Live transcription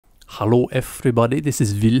Hello everybody, this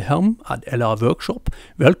is Wilhelm at LR Workshop.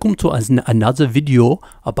 Welcome to another video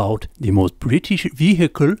about the most British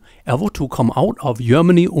vehicle ever to come out of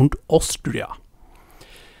Germany and Austria.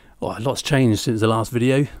 Oh, a lot's changed since the last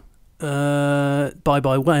video.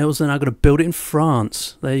 Bye-bye Wales, and I've got to build it in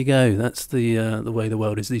France. There you go, that's the way the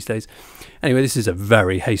world is these days. Anyway, this is a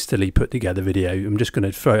very hastily put together video. I'm just going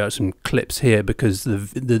to throw out some clips here because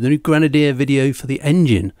the new Grenadier video for the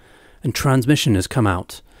engine and transmission has come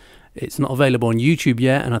out. It's not available on YouTube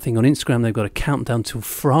yet, and I think on Instagram they've got a countdown till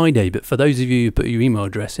Friday. But for those of you who put your email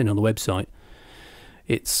address in on the website,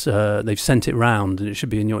 it's they've sent it round, and it should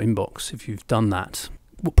be in your inbox if you've done that.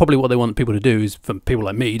 Probably what they want people to do is for people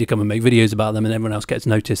like me to come and make videos about them, and everyone else gets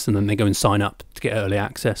noticed, and then they go and sign up to get early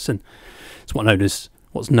access. And it's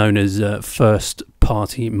what's known as first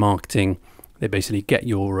party marketing. They basically get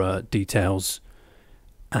your details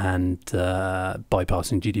and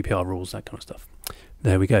bypassing GDPR rules, that kind of stuff.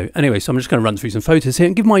 There we go. Anyway, so I'm just going to run through some photos here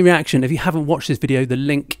and give my reaction. If you haven't watched this video, the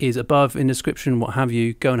link is above in the description, what have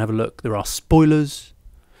you. Go and have a look. There are spoilers.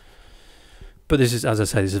 But this is, as I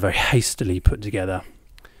say, this is very hastily put together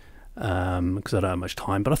because I don't have much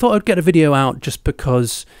time. But I thought I'd get a video out just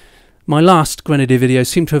because my last Grenadier video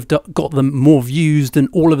seemed to have got them more views than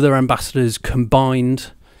all of their ambassadors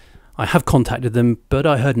combined. I have contacted them, but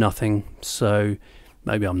I heard nothing. So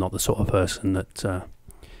maybe I'm not the sort of person that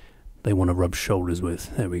they want to rub shoulders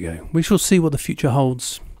with. There we go. We shall see what the future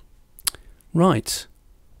holds. Right.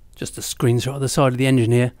 Just a screenshot of the side of the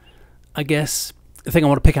engine here. I guess the thing I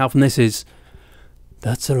want to pick out from this is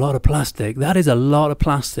that's a lot of plastic. That is a lot of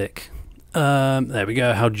plastic. There we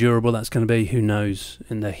go. How durable that's going to be, who knows,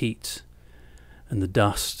 in the heat and the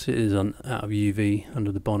dust. It is out of UV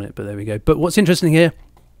under the bonnet, but there we go. But what's interesting here,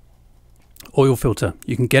 oil filter.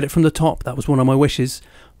 You can get it from the top. That was one of my wishes.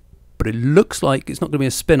 But it looks like it's not going to be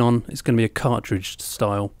a spin-on. It's going to be a cartridge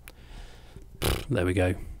style. There we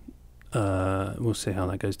go. We'll see how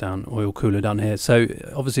that goes down. Oil cooler down here. So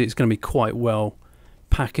obviously it's going to be quite well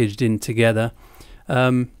packaged in together.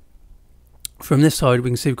 From this side we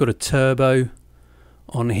can see we've got a turbo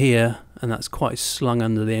on here, and that's quite slung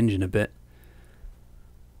under the engine a bit.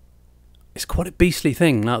 It's quite a beastly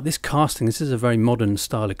thing. Now this casting, this is a very modern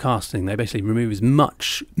style of casting. They basically remove as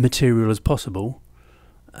much material as possible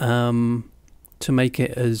to make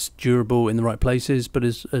it as durable in the right places, but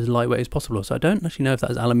as lightweight as possible. So I don't actually know if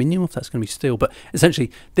that's aluminium or if that's going to be steel, but essentially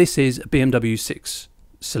this is a BMW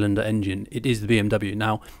 6-cylinder engine. It is the BMW.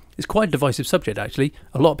 Now it's quite a divisive subject actually.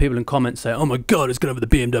 A lot of people in comments say, oh my god, it's going to be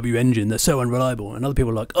the BMW engine, they're so unreliable, and other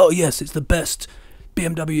people are like, oh yes, it's the best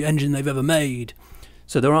BMW engine they've ever made.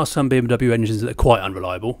 So there are some BMW engines that are quite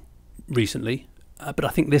unreliable recently, but I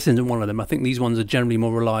think this isn't one of them. I think these ones are generally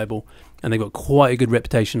more reliable, and they've got quite a good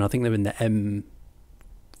reputation. I think they're in the M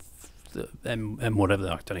whatever.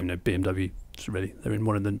 I don't even know BMW. Really, they're in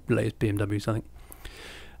one of the latest BMWs, I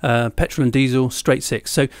think. Petrol and diesel, straight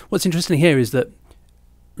six. So what's interesting here is that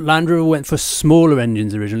Land Rover went for smaller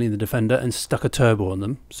engines originally, the Defender, and stuck a turbo on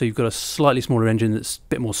them. So you've got a slightly smaller engine that's a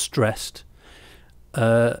bit more stressed.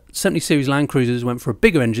 70 series Land Cruisers went for a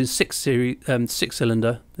bigger engine,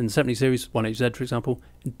 6-cylinder, and the 70 series 1HZ, for example,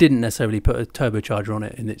 didn't necessarily put a turbocharger on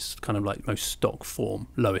it in its kind of like most stock form,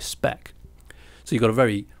 lowest spec. So you've got a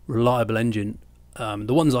very reliable engine.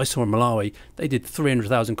 The ones I saw in Malawi, they did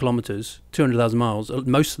 300,000 kilometers, 200,000 miles.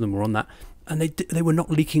 Most of them were on that, and they were not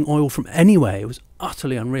leaking oil from anywhere. It was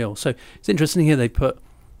utterly unreal. So it's interesting here they put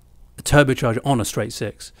a turbocharger on a straight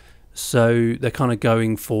six. So they're kind of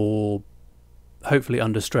going for hopefully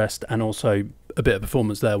under stressed, and also a bit of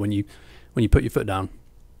performance there when you put your foot down.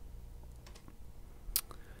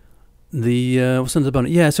 The what's under the bonnet?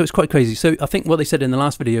 Yeah, so it's quite crazy. So I think what they said in the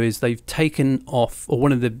last video is they've taken off, or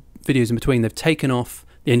one of the videos in between, they've taken off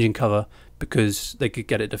the engine cover because they could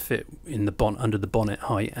get it to fit in the under the bonnet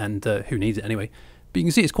height, and who needs it anyway. But you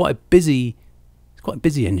can see it's quite a busy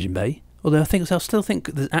engine bay. Although I still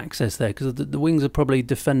think there's access there because the wings are probably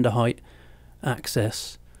Defender height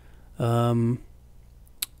access.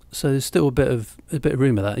 So there's still a bit of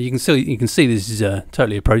room of that. You can see this is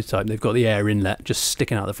totally a prototype. They've got the air inlet just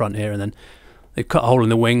sticking out the front here, and then they've cut a hole in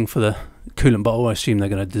the wing for the coolant bottle. I assume they're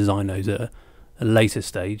going to design those at a later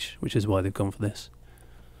stage, which is why they've gone for this.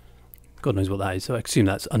 God knows what that is. So I assume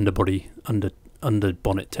that's under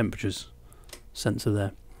bonnet temperatures sensor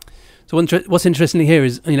there. So what's interesting here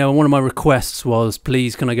is, one of my requests was,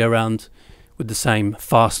 please can I go around with the same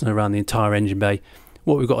fastener around the entire engine bay.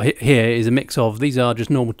 What we've got here is a mix of, these are just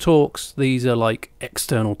normal Torx, these are like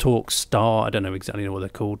external Torx Star, I don't know exactly what they're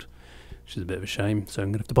called, which is a bit of a shame, so I'm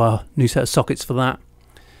going to have to buy a new set of sockets for that.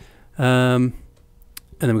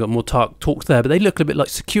 And then we've got more talks there, but they look a bit like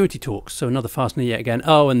security talks. So another fastener yet again.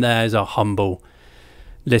 Oh, and there's our humble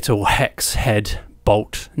little hex head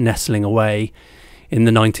bolt nestling away in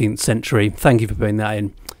the 19th century. Thank you for putting that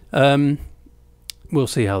in. We'll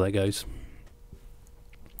see how that goes.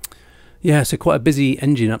 Yeah, so quite a busy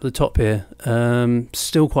engine up the top here.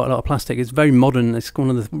 Still quite a lot of plastic. It's very modern. It's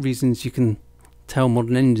one of the reasons you can tell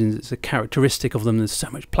modern engines. It's a characteristic of them. There's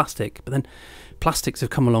so much plastic. But then plastics have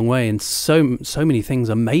come a long way, and so many things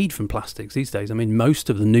are made from plastics these days. I mean, most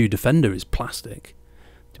of the new Defender is plastic.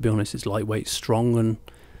 To be honest, it's lightweight, strong,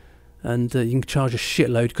 and you can charge a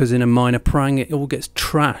shitload, because in a minor prang it all gets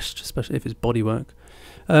trashed, especially if it's bodywork.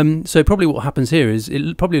 So probably what happens here is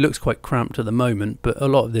it probably looks quite cramped at the moment, but a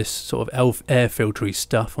lot of this sort of air filtery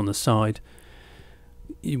stuff on the side,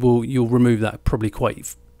 you'll remove that probably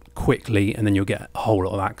quite quickly, and then you'll get a whole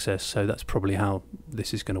lot of access. So that's probably how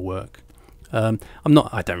this is going to work. I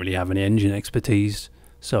don't really have any engine expertise,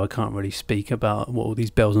 so I can't really speak about what all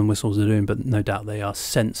these bells and whistles are doing, but no doubt they are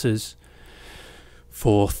sensors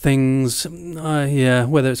for things. Yeah,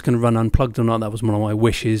 whether it's going to run unplugged or not, that was one of my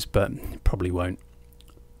wishes, but it probably won't.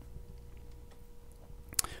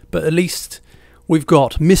 But at least we've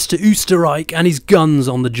got Mr. Oostenrijk and his guns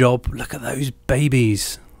on the job. Look at those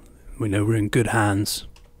babies. We know we're in good hands.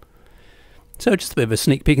 So just a bit of a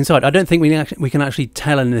sneak peek inside. I don't think we can actually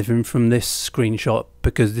tell anything from this screenshot,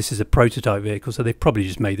 because this is a prototype vehicle, so they've probably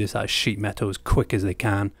just made this out of sheet metal as quick as they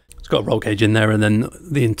can. It's got a roll cage in there, and then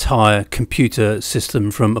the entire computer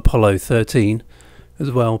system from Apollo 13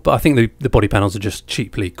 as well. But I think the body panels are just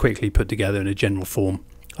quickly put together in a general form.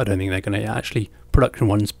 I don't think they're going to actually production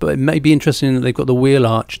ones, but it may be interesting that they've got the wheel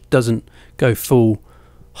arch doesn't go full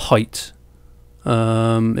height.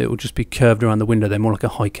 It will just be curved around the window. They're more like a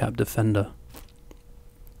high cap Defender.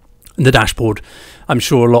 And the dashboard, I'm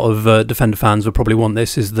sure a lot of Defender fans will probably want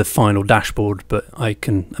this as the final dashboard, but I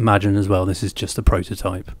can imagine as well this is just a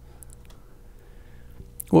prototype.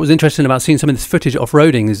 What was interesting about seeing some of this footage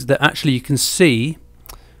off-roading is that actually you can see,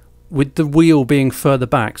 with the wheel being further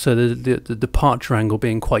back, so the departure angle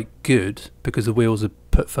being quite good because the wheels are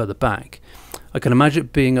put further back, I can imagine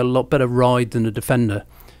it being a lot better ride than a Defender.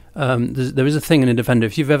 There is a thing in a Defender,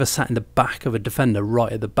 if you've ever sat in the back of a Defender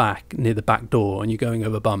right at the back, near the back door, and you're going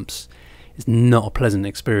over bumps, it's not a pleasant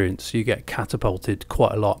experience. You get catapulted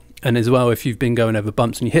quite a lot. And as well, if you've been going over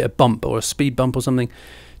bumps and you hit a bump or a speed bump or something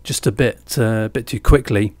just a bit too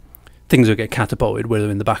quickly, things will get catapulted whether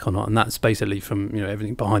in the back or not, and that's basically from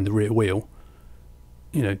everything behind the rear wheel.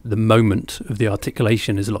 The moment of the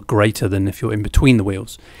articulation is a lot greater than if you're in between the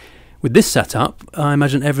wheels. With this setup, I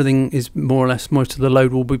imagine everything is more or less, most of the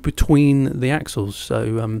load will be between the axles,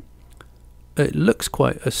 so it looks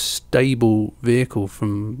quite a stable vehicle.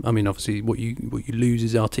 I mean, obviously what you lose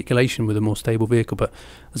is articulation with a more stable vehicle, but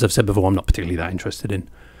as I've said before, I'm not particularly that interested in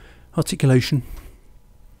articulation.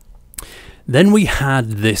 Then we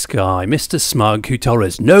had this guy, Mr. Smug, who told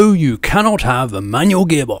us, no, you cannot have a manual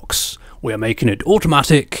gearbox. We are making it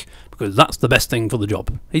automatic because that's the best thing for the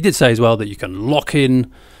job. He did say as well that you can lock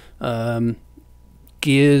in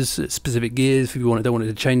gears, specific gears, if you don't want it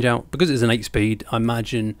to change out. Because it's an 8-speed, I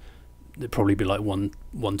imagine it'd probably be like 1,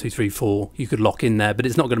 2, 3, 4. You could lock in there, but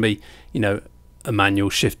it's not going to be, a manual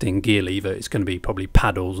shifting gear lever. It's going to be probably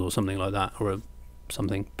paddles or something like that, or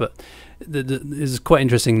something. But this is quite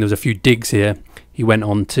interesting. There's a few digs here. He went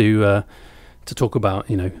on to talk about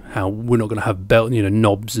how we're not going to have belt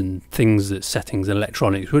knobs and things, that settings and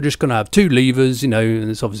electronics. We're just going to have 2 levers, and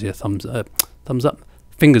it's obviously a thumbs up,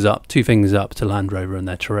 fingers up, 2 fingers up to Land Rover and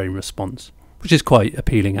their terrain response, which is quite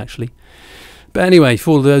appealing actually. But anyway,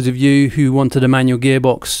 for those of you who wanted a manual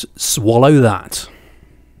gearbox, swallow that.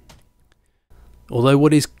 Although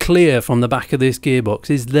what is clear from the back of this gearbox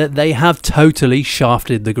is that they have totally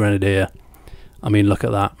shafted the Grenadier. I mean, look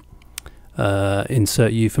at that.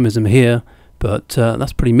 Insert euphemism here, but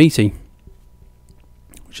that's pretty meaty,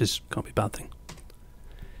 which can't be a bad thing.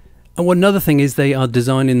 And another thing is they are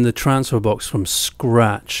designing the transfer box from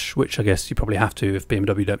scratch, which I guess you probably have to if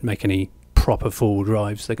BMW don't make any proper four-wheel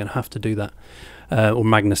drives. They're going to have to do that. Or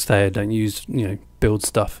Magna Steyr don't use, build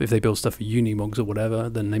stuff. If they build stuff for Unimogs or whatever,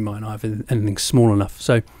 then they might not have anything small enough.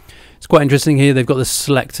 So it's quite interesting here. They've got the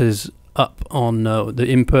selectors up on the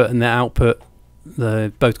input and the output.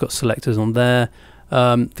 They've both got selectors on there.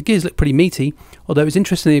 The gears look pretty meaty, although it's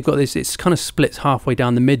interesting they've got this, it's kind of splits halfway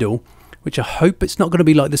down the middle, which I hope it's not going to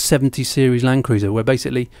be like the 70 series Land Cruiser, where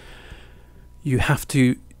basically you have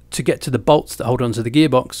to get to the bolts that hold onto the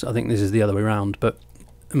gearbox. I think this is the other way around, but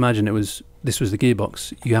imagine this was the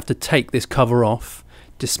gearbox. You have to take this cover off,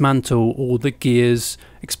 dismantle all the gears,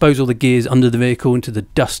 expose all the gears under the vehicle into the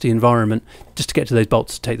dusty environment just to get to those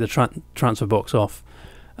bolts to take the transfer box off.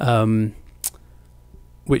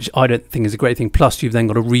 which I don't think is a great thing. Plus, you've then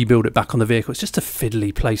got to rebuild it back on the vehicle. It's just a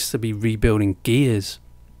fiddly place to be rebuilding gears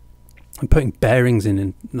and putting bearings in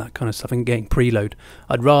and that kind of stuff and getting preload.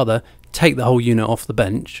 I'd rather take the whole unit off the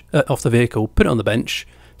bench, off the vehicle, put it on the bench,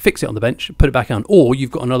 fix it on the bench, put it back on. Or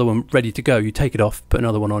you've got another one ready to go. You take it off, put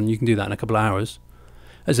another one on. You can do that in a couple of hours,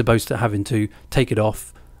 as opposed to having to take it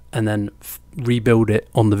off and then rebuild it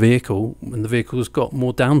on the vehicle, and the vehicle's got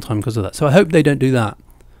more downtime because of that. So I hope they don't do that.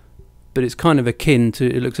 But it's kind of akin to,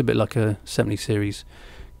 it looks a bit like a 70 series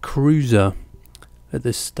cruiser at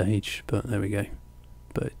this stage, but there we go.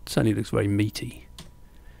 But it certainly looks very meaty.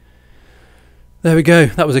 There we go.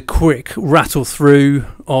 That was a quick rattle through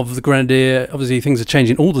of the Grenadier. Obviously things are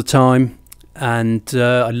changing all the time, and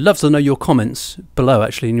I'd love to know your comments below,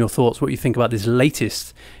 actually, and your thoughts, what you think about this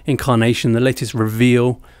latest incarnation, the latest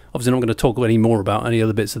reveal. Obviously, I'm not going to talk any more about any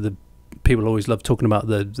other bits of the... People always love talking about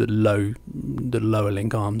the lower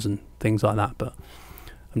link arms and things like that, but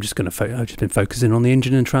I'm just going to... I've just been focusing on the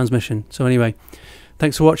engine and transmission. So anyway,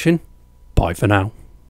 thanks for watching. Bye for now.